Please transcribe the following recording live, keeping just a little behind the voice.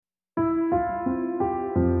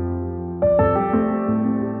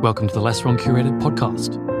Welcome to the Less Wrong Curated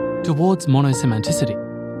podcast, Towards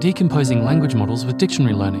Monosemanticity, Decomposing Language Models with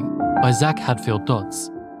Dictionary Learning by Hatfield-Dodds.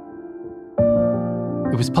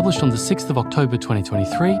 It was published on the 6th of October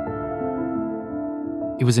 2023.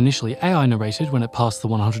 It was initially AI narrated when it passed the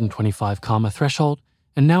 125 karma threshold,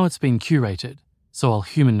 and now it's been curated, so I'll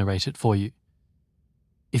human narrate it for you.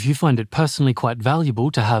 If you find it personally quite valuable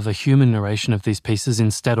to have a human narration of these pieces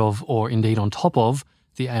instead of, or indeed on top of,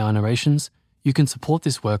 the AI narrations, you can support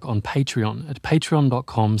this work on Patreon at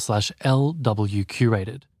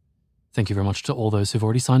patreon.com/lwcurated. Thank you very much to all those who've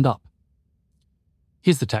already signed up.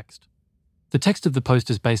 Here's the text. The text of the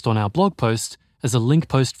post is based on our blog post as a link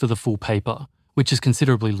post for the full paper, which is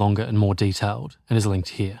considerably longer and more detailed, and is linked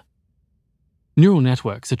here. Neural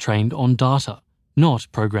networks are trained on data, not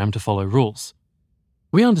programmed to follow rules.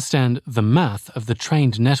 We understand the math of the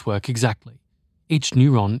trained network exactly. Each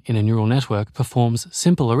neuron in a neural network performs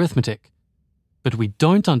simple arithmetic. But we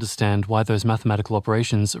don't understand why those mathematical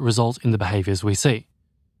operations result in the behaviours we see.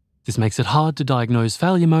 This makes it hard to diagnose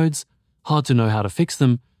failure modes, hard to know how to fix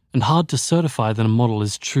them, and hard to certify that a model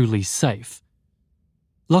is truly safe.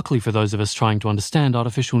 Luckily for those of us trying to understand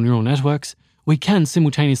artificial neural networks, we can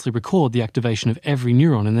simultaneously record the activation of every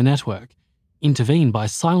neuron in the network, intervene by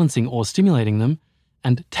silencing or stimulating them,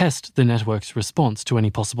 and test the network's response to any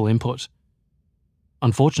possible input.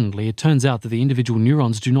 Unfortunately, it turns out that the individual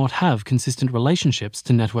neurons do not have consistent relationships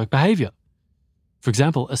to network behaviour. For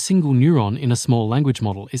example, a single neuron in a small language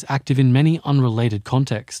model is active in many unrelated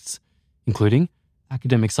contexts, including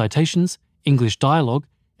academic citations, English dialogue,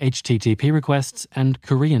 HTTP requests, and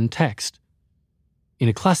Korean text. In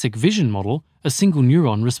a classic vision model, a single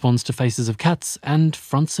neuron responds to faces of cats and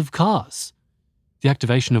fronts of cars. The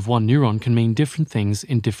activation of one neuron can mean different things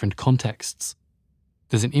in different contexts.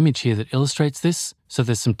 There's an image here that illustrates this, so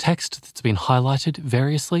there's some text that's been highlighted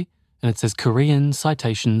variously, and it says Korean,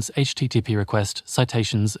 citations, HTTP request,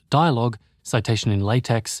 citations, dialogue, citation in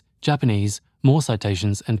latex, Japanese, more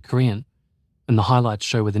citations, and Korean. And the highlights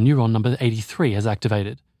show where the neuron number 83 has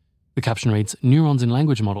activated. The caption reads, neurons in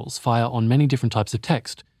language models fire on many different types of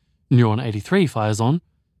text. Neuron 83 fires on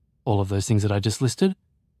all of those things that I just listed.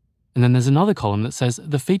 And then there's another column that says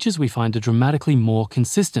the features we find are dramatically more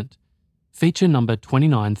consistent. Feature number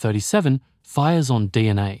 2937 fires on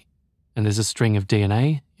DNA, and there's a string of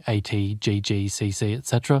DNA, AT, GG, CC,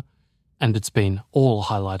 etc., and it's been all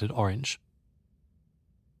highlighted orange.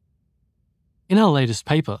 In our latest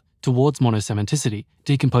paper, Towards Monosemanticity,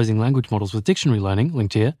 Decomposing Language Models with Dictionary Learning,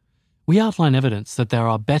 linked here, we outline evidence that there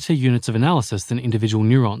are better units of analysis than individual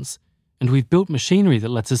neurons, and we've built machinery that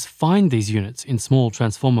lets us find these units in small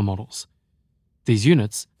transformer models. These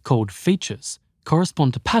units, called features,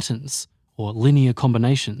 correspond to patterns, or linear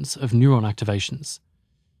combinations of neuron activations.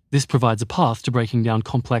 This provides a path to breaking down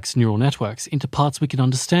complex neural networks into parts we can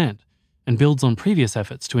understand, and builds on previous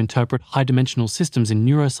efforts to interpret high-dimensional systems in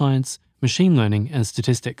neuroscience, machine learning, and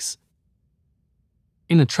statistics.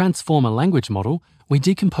 In a transformer language model, we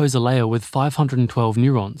decompose a layer with 512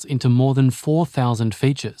 neurons into more than 4,000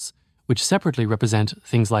 features, which separately represent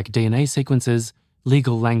things like DNA sequences,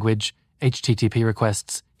 legal language, HTTP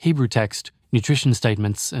requests, Hebrew text, nutrition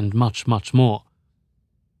statements, and much, much more.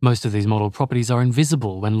 Most of these model properties are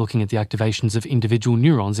invisible when looking at the activations of individual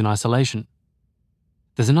neurons in isolation.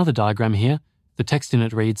 There's another diagram here. The text in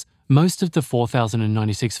it reads, most of the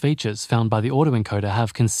 4,096 features found by the autoencoder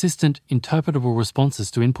have consistent, interpretable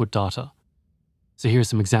responses to input data. So here are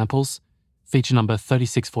some examples. Feature number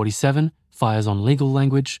 3647 fires on legal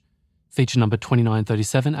language. Feature number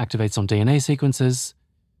 2937 activates on DNA sequences.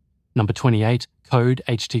 Number 28, code,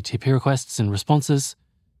 HTTP requests and responses.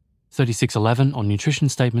 3611 on nutrition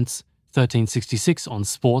statements. 1366 on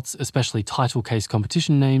sports, especially title case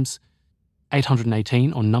competition names.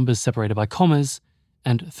 818 on numbers separated by commas.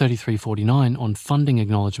 And 3349 on funding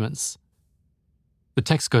acknowledgements. The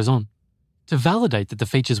text goes on. To validate that the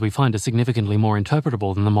features we find are significantly more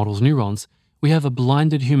interpretable than the model's neurons, we have a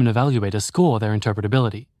blinded human evaluator score their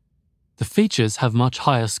interpretability. The features have much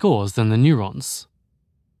higher scores than the neurons.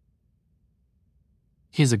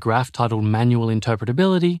 Here's a graph titled Manual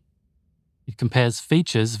Interpretability. It compares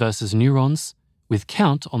features versus neurons, with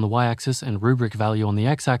count on the y-axis and rubric value on the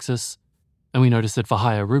x-axis, and we notice that for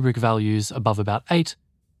higher rubric values above about 8,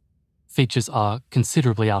 features are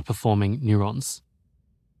considerably outperforming neurons.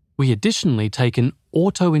 We additionally take an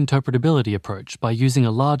auto-interpretability approach by using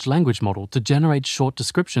a large language model to generate short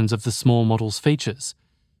descriptions of the small model's features,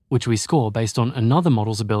 which we score based on another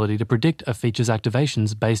model's ability to predict a feature's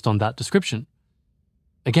activations based on that description.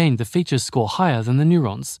 Again, the features score higher than the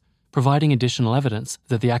neurons, providing additional evidence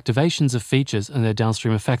that the activations of features and their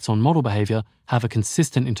downstream effects on model behaviour have a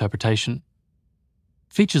consistent interpretation.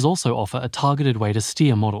 Features also offer a targeted way to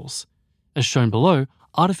steer models. As shown below,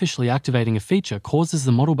 artificially activating a feature causes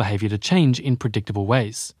the model behavior to change in predictable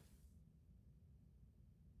ways.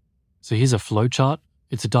 So here's a flowchart.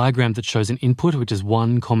 It's a diagram that shows an input, which is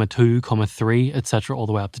 1, 2, 3, etc., all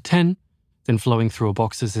the way up to 10. Then flowing through a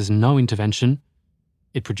box that says no intervention.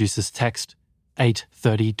 It produces text 8,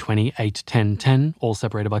 30, 20, 8, 10, 10, all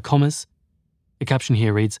separated by commas. The caption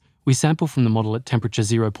here reads, "We sample from the model at temperature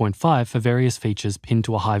 0.5 for various features pinned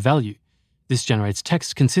to a high value. This generates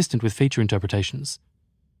text consistent with feature interpretations."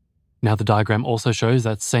 Now the diagram also shows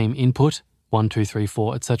that same input, 1, 2, 3,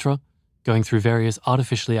 4, etc., going through various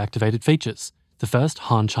artificially activated features. The first,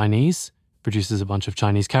 Han Chinese, produces a bunch of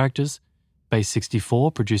Chinese characters. Base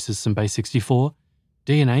 64 produces some base 64.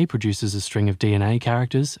 DNA produces a string of DNA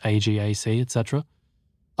characters, AG, AC, etc.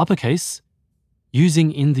 Uppercase,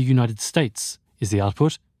 using in the United States, is the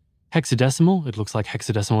output. Hexadecimal, it looks like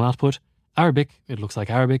hexadecimal output. Arabic, it looks like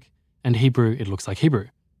Arabic. And Hebrew, it looks like Hebrew.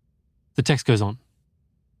 The text goes on.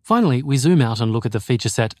 Finally, we zoom out and look at the feature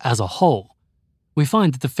set as a whole. We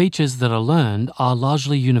find that the features that are learned are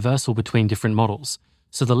largely universal between different models,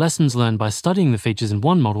 so the lessons learned by studying the features in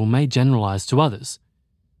one model may generalize to others.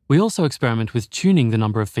 We also experiment with tuning the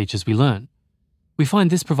number of features we learn. We find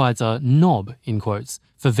this provides a knob, in quotes,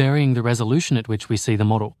 for varying the resolution at which we see the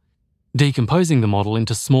model. Decomposing the model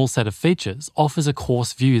into a small set of features offers a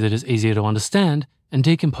coarse view that is easier to understand, and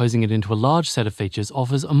decomposing it into a large set of features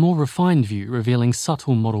offers a more refined view, revealing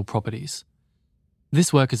subtle model properties.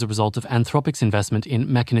 This work is a result of Anthropic's investment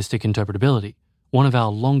in mechanistic interpretability, one of our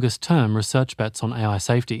longest-term research bets on AI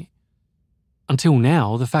safety. Until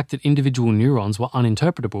now, the fact that individual neurons were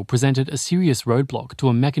uninterpretable presented a serious roadblock to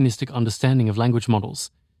a mechanistic understanding of language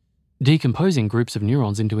models. Decomposing groups of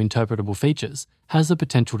neurons into interpretable features has the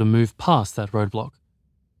potential to move past that roadblock.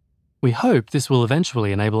 We hope this will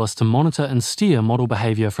eventually enable us to monitor and steer model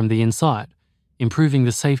behavior from the inside, improving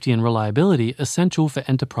the safety and reliability essential for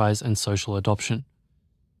enterprise and social adoption.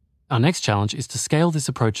 Our next challenge is to scale this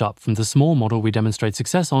approach up from the small model we demonstrate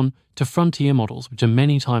success on to frontier models, which are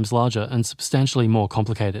many times larger and substantially more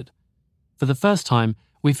complicated. For the first time,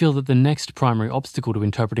 we feel that the next primary obstacle to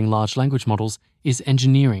interpreting large language models is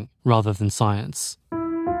engineering rather than science.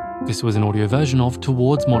 This was an audio version of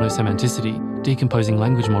Towards Monosemanticity, Decomposing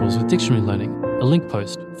Language Models with Dictionary Learning, a link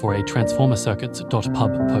post for a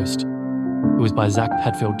transformercircuits.pub post. It was by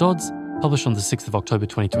Hatfield-Dodds, published on the 6th of October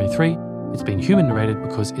 2023. It's been human narrated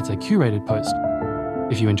because it's a curated post.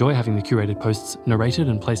 If you enjoy having the curated posts narrated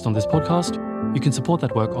and placed on this podcast, you can support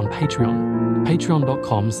that work on Patreon,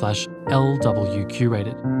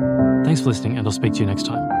 patreon.com/LWCurated. Thanks for listening, and I'll speak to you next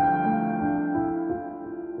time.